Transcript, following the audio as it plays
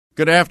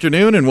Good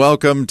afternoon and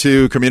welcome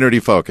to Community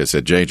Focus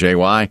at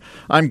JJY.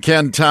 I'm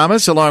Ken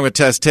Thomas along with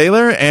Tess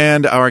Taylor,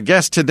 and our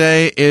guest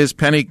today is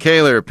Penny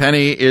Kaler.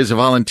 Penny is a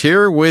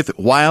volunteer with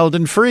Wild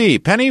and Free.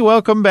 Penny,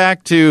 welcome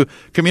back to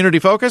Community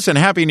Focus and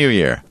Happy New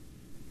Year.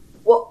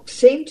 Well,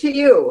 same to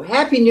you.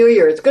 Happy New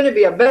Year. It's going to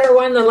be a better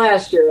one than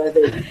last year, I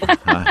think.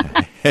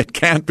 It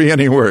can't be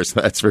any worse,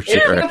 that's for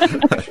sure. It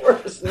can't be much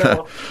worse,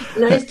 no.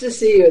 Nice to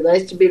see you.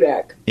 Nice to be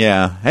back.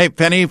 Yeah. Hey,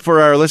 Penny,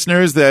 for our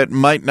listeners that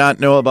might not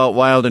know about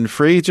Wild and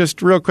Free,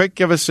 just real quick,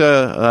 give us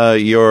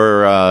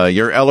your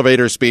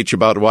elevator speech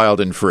about Wild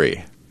and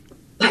Free.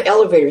 My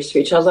elevator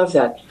speech. I love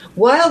that.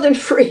 Wild and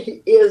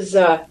Free is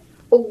a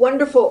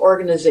wonderful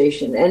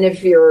organization. And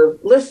if you're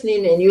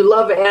listening and you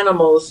love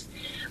animals,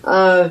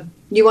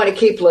 you want to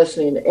keep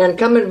listening and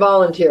come and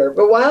volunteer.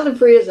 But Wild and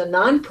Free is a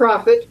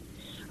nonprofit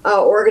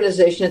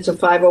organization. It's a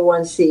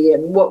 501c,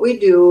 and what we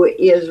do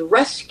is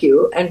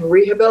rescue and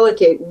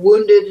rehabilitate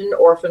wounded and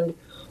orphaned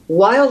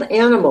wild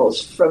animals,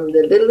 from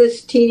the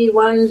littlest teeny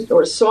ones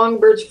or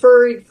songbirds,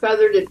 furried,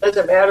 feathered, it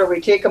doesn't matter,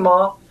 we take them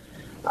all.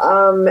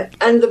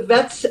 And the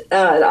vets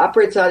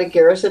operates out of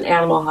Garrison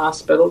Animal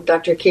Hospital.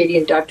 Dr. Katie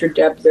and Dr.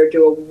 Deb there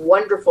do a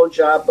wonderful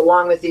job,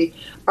 along with the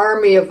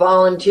army of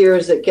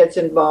volunteers that gets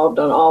involved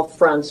on all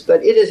fronts.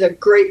 But it is a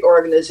great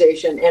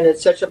organization, and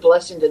it's such a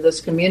blessing to this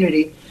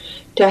community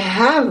to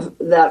have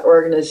that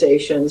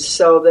organization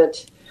so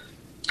that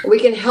we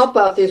can help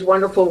out these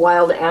wonderful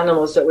wild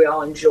animals that we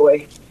all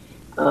enjoy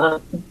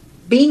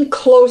being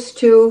close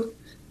to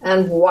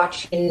and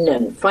watching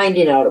and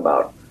finding out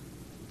about.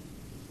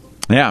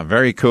 Yeah,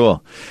 very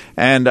cool.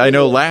 And I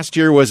know last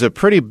year was a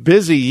pretty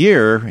busy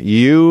year.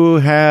 You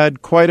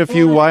had quite a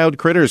few wild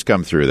critters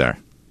come through there.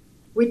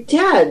 We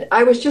did.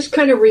 I was just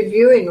kind of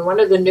reviewing one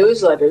of the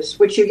newsletters,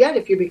 which you get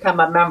if you become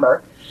a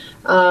member.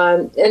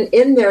 And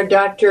in there,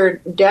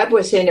 Dr. Deb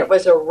was saying it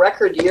was a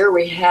record year.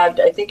 We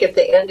had, I think at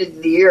the end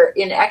of the year,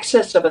 in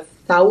excess of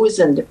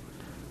 1,000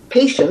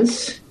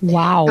 patients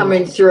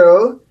coming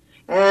through.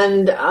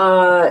 And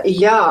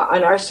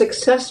and our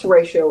success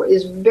ratio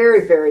is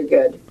very, very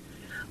good.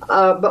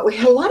 But we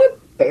had a lot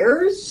of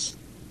bears,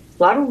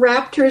 a lot of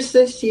raptors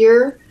this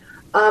year.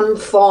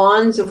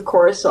 Fawns, of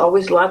course,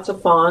 always lots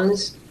of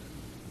fawns.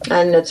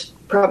 And it's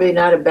probably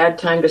not a bad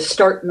time to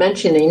start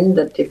mentioning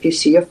that if you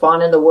see a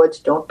fawn in the woods,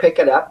 don't pick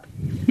it up.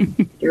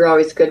 You're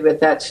always good with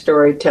that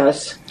story,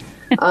 Tess.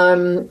 It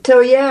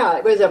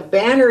was a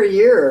banner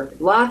year.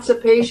 Lots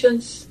of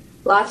patients,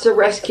 lots of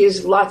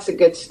rescues, lots of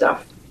good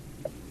stuff.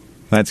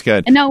 That's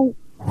good. And now,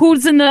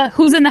 who's in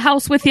the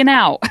house with you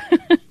now?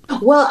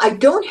 Well, I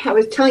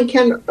was telling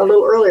Ken a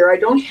little earlier, I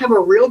don't have a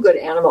real good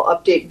animal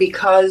update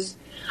because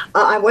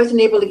I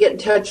wasn't able to get in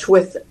touch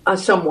with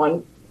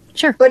someone.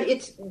 Sure. But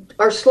it's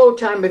our slow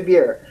time of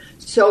year.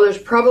 So there's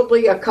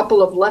probably a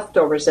couple of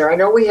leftovers there. I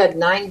know we had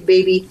 9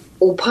 baby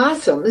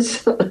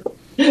opossums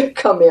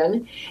come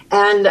in,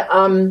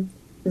 and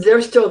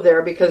they're still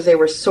there because they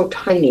were so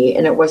tiny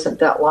and it wasn't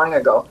that long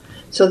ago.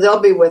 So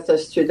they'll be with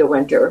us through the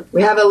winter.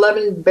 We have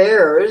 11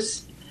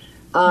 bears.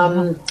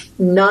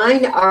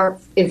 9 are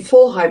in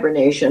full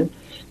hibernation.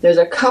 There's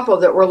a couple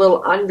that were a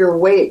little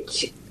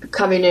underweight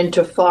coming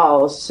into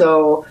fall.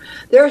 So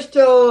they're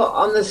still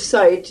on the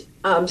site,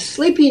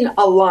 sleeping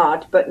a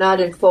lot, but not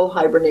in full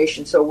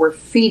hibernation. So we're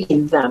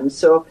feeding them.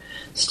 So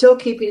still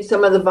keeping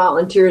some of the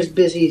volunteers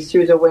busy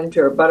through the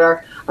winter. But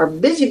our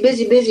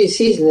busy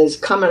season is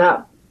coming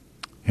up.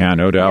 Yeah,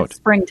 no doubt. It's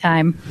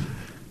springtime.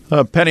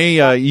 Penny,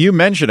 you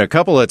mentioned a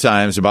couple of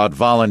times about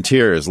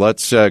volunteers.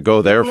 Let's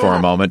go there for a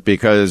moment,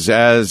 because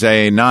as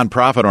a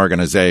nonprofit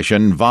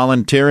organization,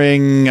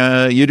 volunteering,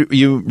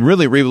 you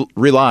really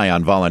rely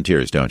on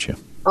volunteers, don't you?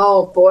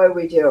 Oh, boy,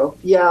 we do.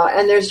 Yeah,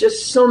 and there's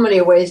just so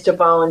many ways to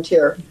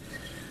volunteer.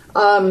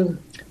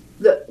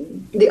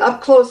 The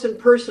up-close and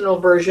personal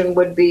version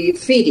would be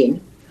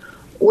feeding,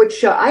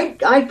 which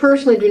I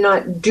personally do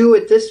not do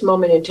at this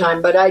moment in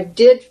time, but I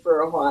did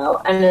for a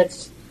while, and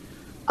it's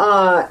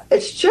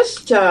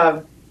just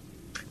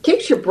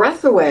takes your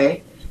breath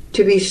away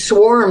to be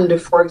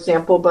swarmed, for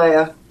example, by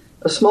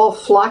a small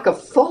flock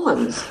of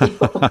fawns.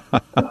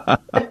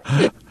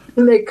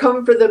 And they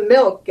come for the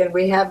milk, and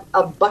we have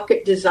a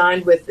bucket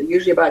designed with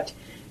usually about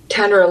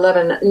 10 or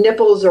 11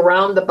 nipples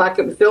around the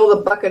bucket. We fill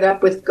the bucket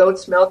up with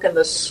goat's milk, and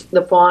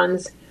the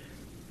fawns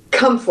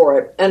come for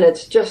it, and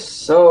it's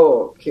just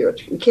so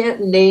cute. We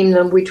can't name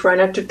them. We try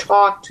not to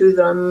talk to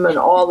them and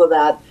all of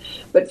that.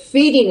 But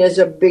feeding is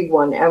a big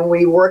one, and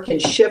we work in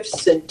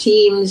shifts and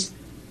teams.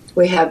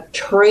 We have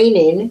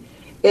training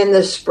in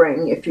the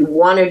spring. If you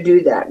want to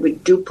do that, we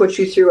do put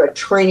you through a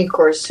training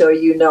course so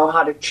you know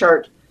how to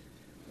chart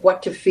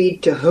what to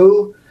feed to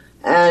who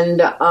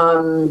and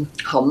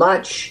how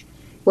much.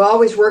 We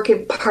always work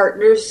in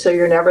partners, so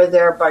you're never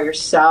there by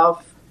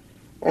yourself.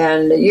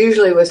 And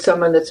usually with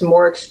someone that's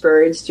more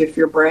experienced if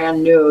you're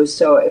brand new.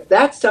 So if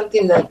that's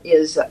something that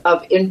is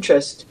of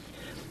interest,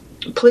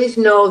 please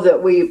know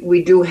that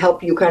we do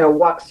help you kind of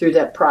walk through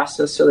that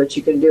process so that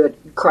you can do it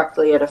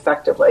correctly and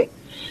effectively.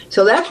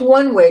 So that's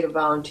one way to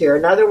volunteer.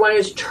 Another one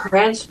is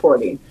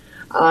transporting.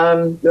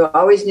 You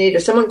always need,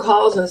 if someone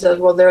calls and says,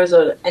 well, there's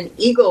an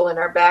eagle in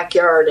our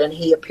backyard and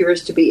he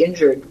appears to be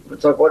injured.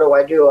 It's like, what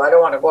do? I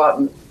don't want to go out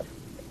and,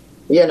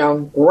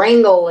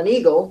 wrangle an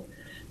eagle.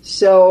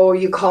 So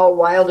you call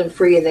Wild and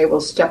Free and they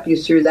will step you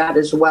through that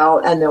as well.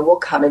 And then we'll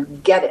come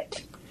and get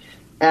it.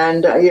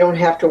 And you don't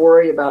have to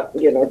worry about,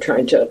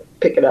 trying to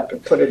pick it up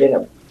and put it in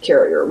a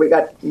carrier. We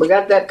got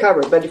that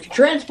covered. But if you're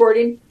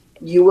transporting,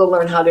 you will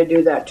learn how to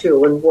do that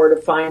too, and where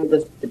to find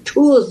the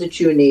tools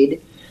that you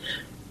need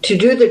to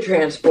do the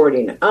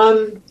transporting.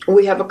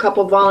 We have a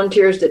couple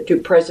volunteers that do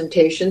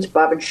presentations,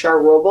 Bob and Char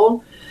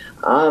Roble.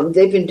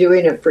 They've been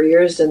doing it for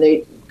years, and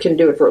they can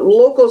do it for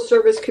local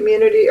service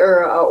community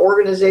or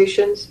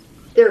organizations.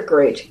 They're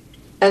great.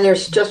 And they're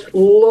just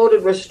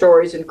loaded with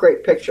stories and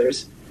great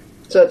pictures.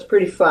 So it's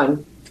pretty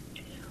fun.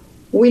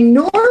 We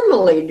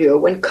normally do,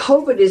 when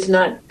COVID is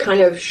not kind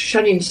of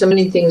shutting so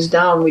many things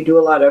down, we do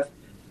a lot of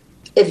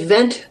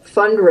event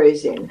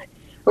fundraising.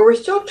 But we're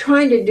still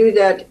trying to do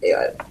that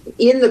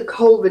in the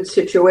COVID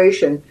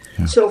situation.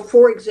 Yeah. So,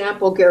 for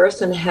example,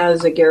 Garrison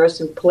has a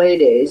Garrison Play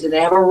Days, and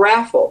they have a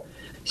raffle.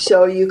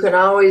 So you can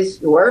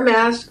always wear a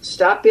mask,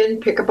 stop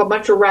in, pick up a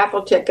bunch of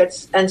raffle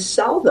tickets, and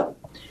sell them.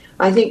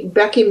 I think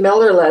Becky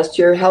Miller last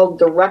year held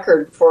the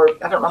record for,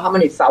 I don't know how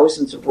many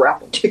thousands of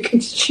raffle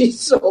tickets she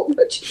sold.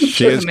 But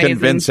she is amazing.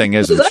 Convincing,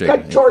 isn't she?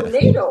 Like a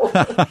tornado.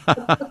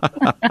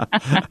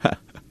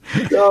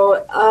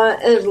 So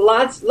there's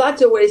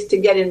lots of ways to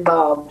get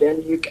involved.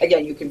 And you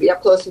can be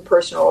up close and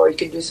personal, or you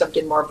can do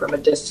something more from a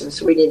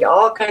distance. We need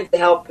all kinds of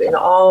help in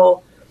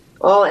all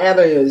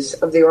avenues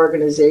of the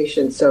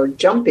organization. So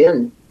jump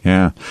in.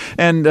 Yeah.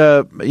 And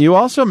you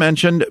also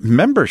mentioned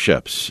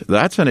memberships.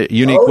 That's a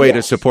unique way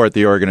to support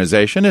the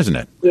organization, isn't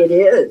it? It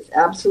is,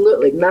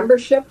 absolutely.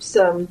 Memberships,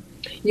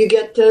 you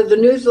get the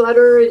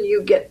newsletter, and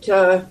you get,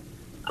 and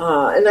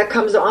that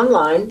comes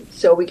online.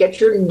 So we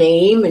get your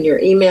name and your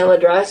email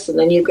address, and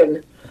then you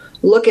can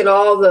look at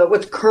all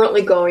what's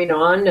currently going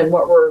on and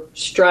what we're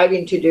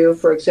striving to do.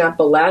 For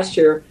example, last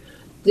year,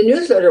 the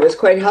newsletter was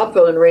quite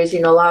helpful in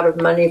raising a lot of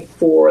money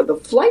for the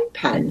flight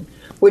pen,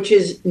 which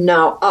is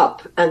now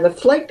up. And the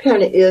flight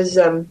pen is,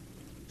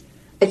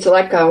 it's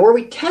like where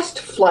we test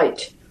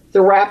flight, the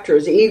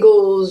Raptors,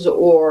 Eagles,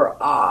 or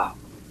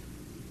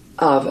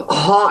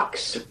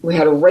Hawks. We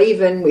had a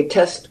Raven, we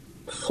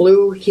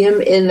flew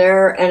him in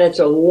there, and it's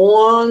a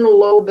long,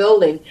 low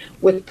building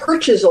with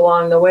perches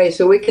along the way.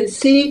 So we can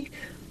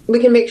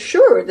make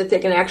sure that they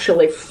can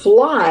actually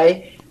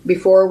fly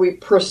before we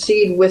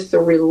proceed with the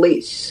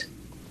release.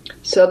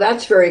 So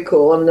that's very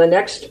cool. And the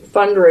next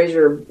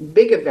fundraiser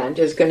big event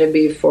is going to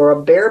be for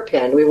a bear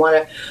pen. We want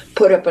to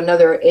put up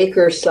another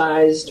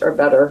acre-sized or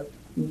better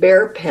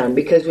bear pen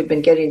because we've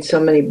been getting so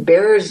many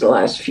bears the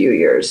last few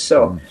years.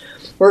 So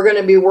we're going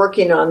to be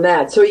working on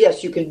that. So,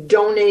 yes, you can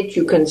donate.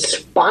 You can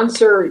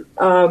sponsor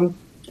an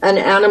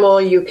animal.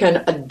 You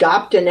can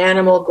adopt an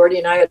animal. Gordy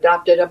and I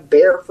adopted a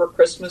bear for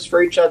Christmas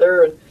for each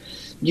other, and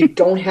you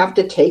don't have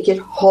to take it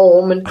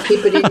home and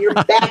keep it in your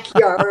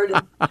backyard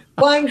and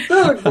find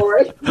food for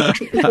it.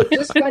 You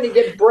just kind of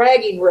get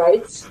bragging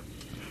rights.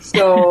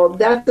 So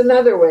that's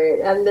another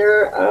way. And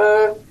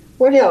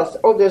what else?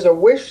 Oh, there's a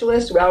wish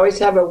list. We always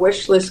have a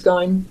wish list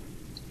going.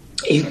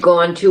 You go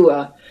on to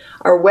our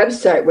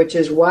website, which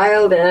is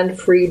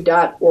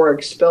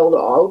wildandfree.org, spelled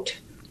out,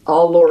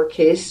 all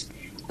lowercase.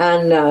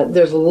 And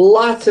there's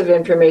lots of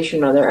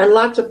information on there and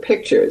lots of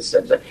pictures.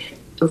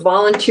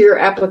 Volunteer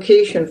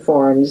application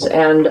forms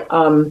and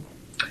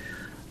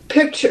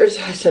pictures.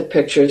 I said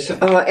pictures.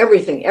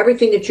 Everything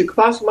that you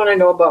possibly want to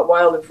know about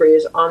Wild and Free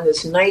is on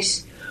this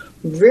nice,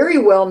 very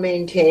well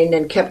maintained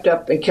and kept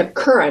up and kept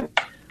current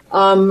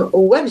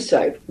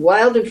website,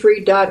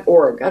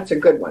 wildandfree.org. That's a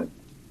good one.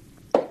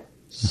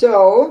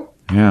 So,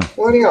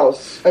 what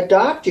else?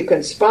 Adopt. You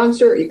can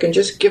sponsor. You can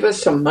just give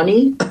us some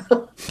money.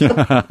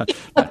 It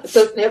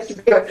doesn't have to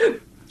be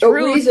a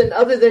reason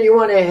other than you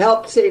want to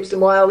help save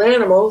some wild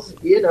animals,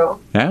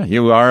 Yeah,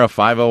 you are a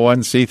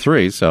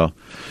 501c3, so.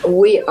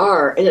 We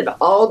are, and it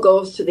all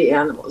goes to the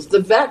animals. The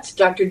vets,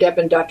 Dr. Deb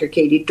and Dr.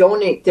 Katie,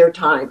 donate their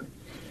time.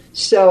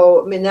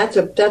 So, I mean, that's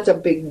a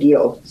big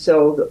deal.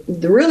 So,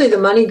 really the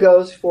money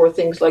goes for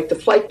things like the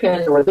flight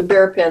pen or the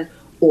bear pen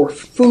or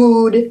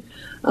food,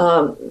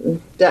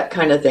 that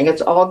kind of thing.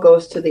 It all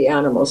goes to the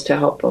animals to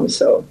help them.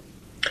 So,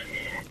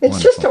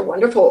 it's just a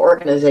wonderful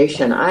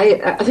organization.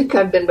 I think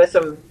I've been with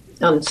them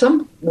in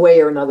some way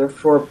or another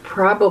for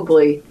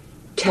probably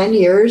 10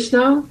 years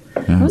now. I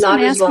was going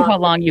to ask you how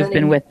long you've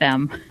been with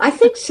them. I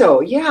think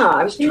so, yeah.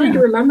 I was trying to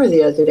remember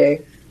the other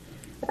day.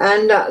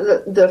 And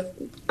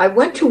I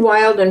went to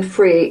Wild and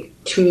Free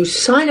to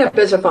sign up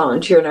as a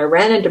volunteer, and I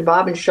ran into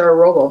Bob and Char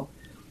Roble.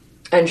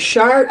 And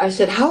Char, I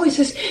said, how is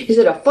this? Is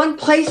it a fun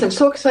place? I'm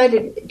so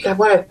excited. I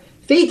want to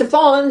feed the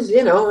fawns,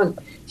 And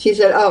she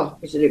said,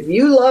 if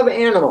you love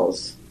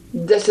animals,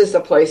 this is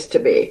the place to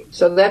be.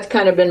 So that's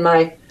kind of been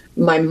my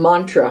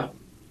mantra,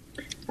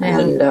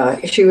 and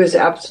she was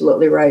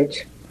absolutely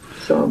right.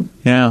 So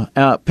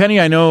Penny,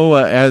 I know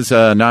as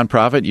a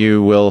nonprofit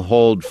you will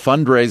hold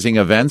fundraising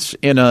events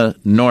in a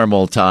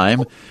normal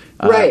time.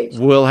 Right.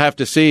 We'll have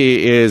to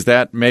see. Is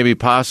that maybe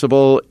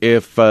possible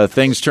if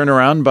things turn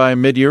around by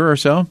mid-year or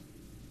so?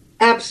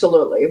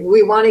 Absolutely.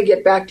 We want to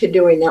get back to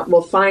doing that.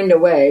 We'll find a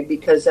way,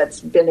 because that's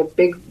been a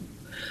big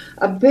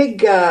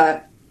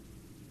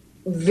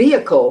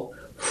vehicle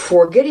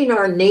for getting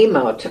our name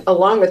out,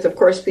 along with, of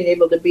course, being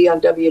able to be on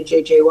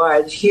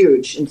WJJY. It's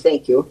huge, and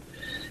thank you.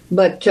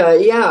 But,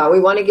 we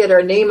want to get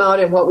our name out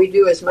and what we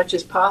do as much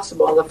as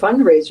possible. And the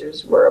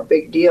fundraisers were a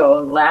big deal.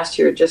 And last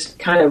year, just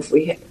kind of,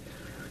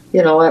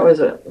 that was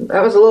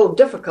a little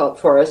difficult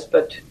for us,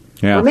 but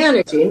we're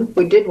managing.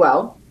 We did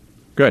well.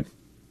 Good.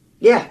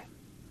 Yeah.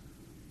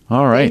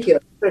 All right. Thank you.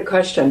 Good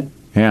question.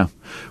 Yeah.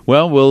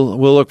 Well, we'll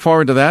look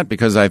forward to that,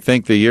 because I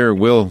think the year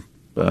will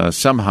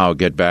somehow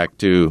get back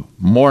to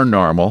more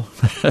normal.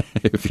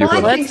 If you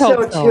will. I think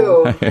so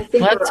too. I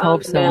think Let's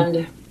hope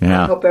so.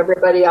 I hope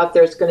everybody out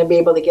there is going to be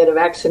able to get a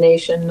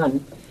vaccination,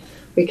 and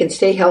we can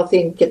stay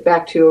healthy and get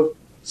back to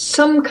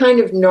some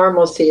kind of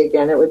normalcy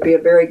again. It would be a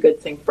very good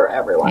thing for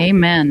everyone.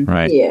 Amen.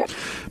 Right. Yeah.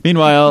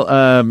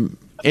 Meanwhile,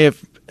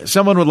 if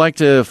someone would like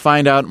to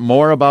find out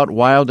more about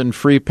Wild and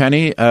Free,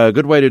 Penny, a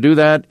good way to do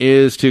that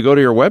is to go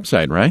to your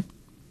website, right?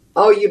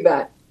 Oh, you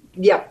bet.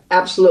 Yep,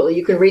 absolutely.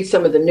 You can read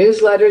some of the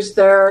newsletters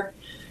there.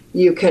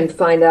 You can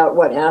find out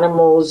what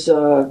animals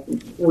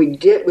we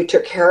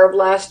took care of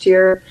last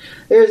year.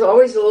 There's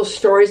always little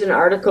stories and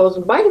articles.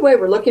 And by the way,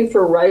 we're looking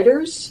for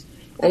writers.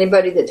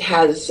 Anybody that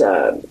has,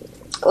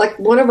 like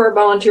one of our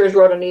volunteers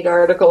wrote a neat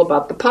article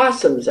about the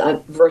possums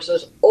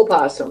versus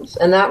opossums,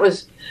 and that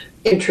was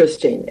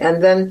interesting.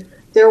 And then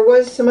there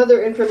was some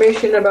other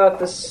information about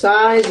the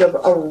size of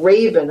a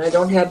raven. I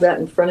don't have that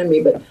in front of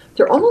me, but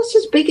they're almost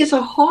as big as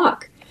a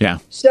hawk. Yeah.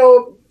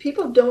 So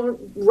people don't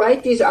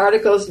write these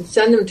articles and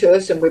send them to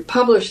us, and we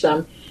publish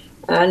them.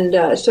 And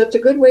so it's a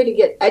good way to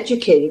get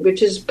educated,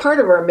 which is part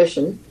of our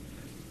mission,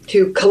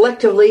 to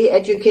collectively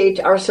educate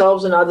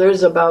ourselves and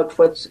others about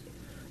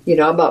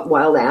about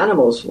wild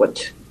animals,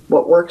 what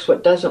works,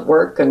 what doesn't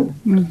work, and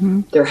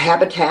their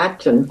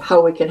habitat, and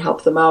how we can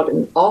help them out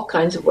in all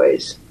kinds of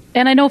ways.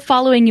 And I know,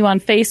 following you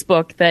on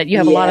Facebook, that you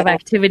have a lot of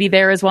activity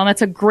there as well. And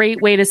that's a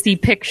great way to see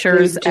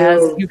pictures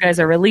as you guys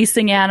are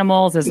releasing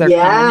animals, as they're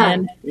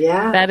coming in.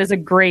 Yeah. That is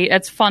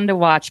it's fun to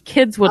watch.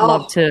 Kids would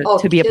love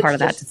to be a part of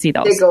that, to see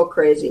those. They go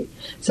crazy.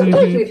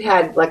 Sometimes we've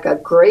had like a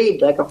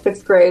grade, like a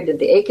fifth grade at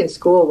the Aiken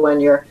School one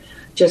year,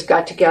 just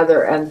got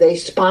together and they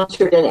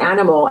sponsored an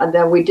animal. And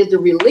then we did the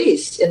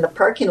release in the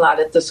parking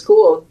lot at the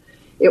school.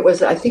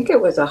 I think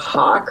it was a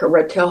hawk, a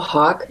red-tailed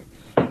hawk.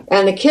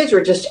 And the kids were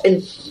just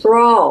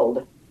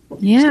enthralled.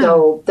 Yeah.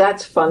 So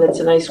that's fun. It's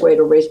a nice way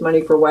to raise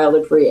money for Wild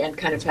and Free and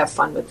kind of have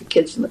fun with the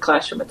kids in the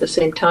classroom at the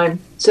same time.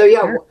 So,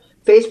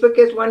 Facebook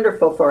is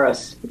wonderful for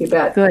us. You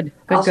bet. Good.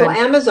 Also,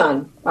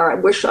 Amazon,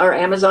 our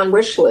Amazon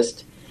wish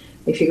list.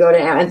 If you go to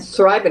and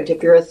Thrivent,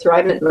 if you're a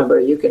Thrivent member,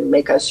 you can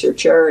make us your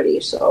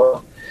charity.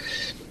 So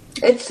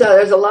it's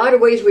there's a lot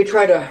of ways we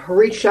try to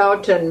reach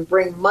out and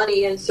bring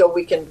money in so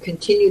we can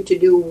continue to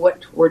do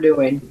what we're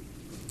doing.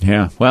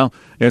 Yeah, well,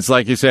 it's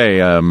like you say,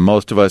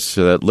 most of us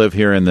that live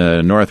here in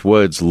the North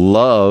Woods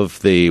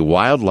love the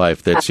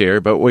wildlife that's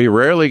here, but we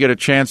rarely get a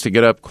chance to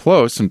get up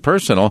close and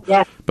personal.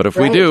 Yeah, but if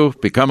we do,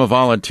 become a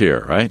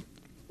volunteer, right?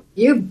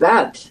 You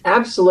bet.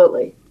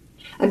 Absolutely.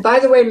 And by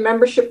the way,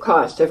 membership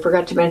cost, I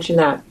forgot to mention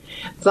that.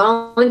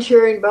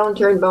 Volunteering.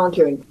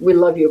 We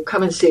love you.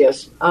 Come and see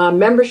us.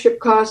 Membership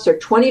costs are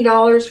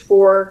 $20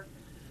 for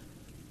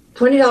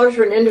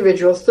an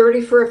individual,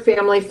 $30 for a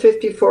family,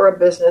 $50 for a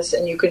business,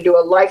 and you can do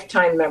a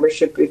lifetime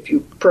membership if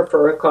you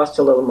prefer. It costs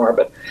a little more,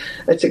 but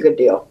it's a good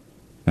deal.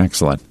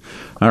 Excellent.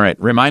 All right.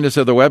 Remind us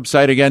of the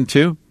website again,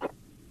 too.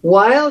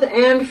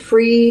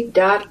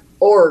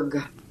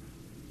 wildandfree.org.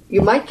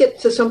 You might get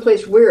to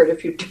someplace weird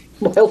if you do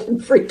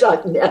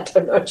wildandfree.net.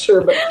 I'm not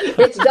sure, but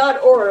it's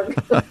 .org.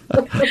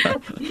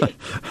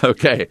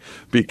 Okay.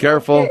 Be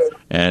careful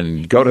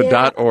and go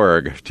to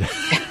 .org.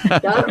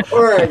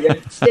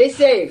 .org. Stay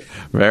safe.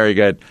 Very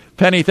good.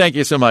 Penny, thank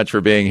you so much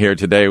for being here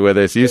today with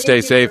us. You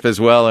stay safe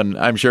as well, and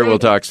I'm sure we'll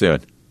talk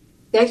soon.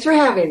 Thanks for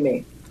having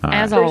me.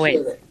 As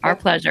always, our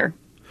pleasure.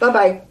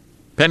 Bye-bye.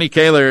 Penny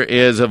Kaler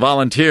is a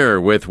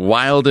volunteer with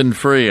Wild and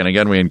Free, and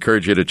again, we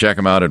encourage you to check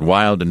them out at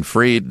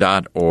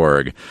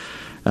wildandfree.org.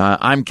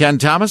 I'm Ken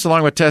Thomas,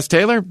 along with Tess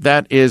Taylor.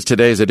 That is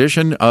today's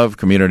edition of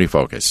Community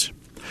Focus.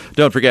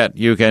 Don't forget,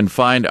 you can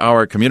find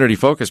our Community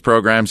Focus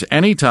programs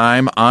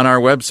anytime on our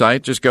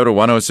website. Just go to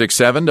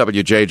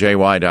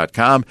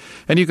 1067wjjy.com,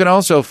 and you can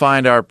also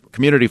find our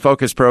Community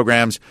Focus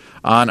programs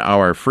on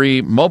our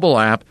free mobile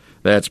app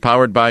that's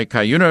powered by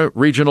Cuyuna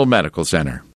Regional Medical Center.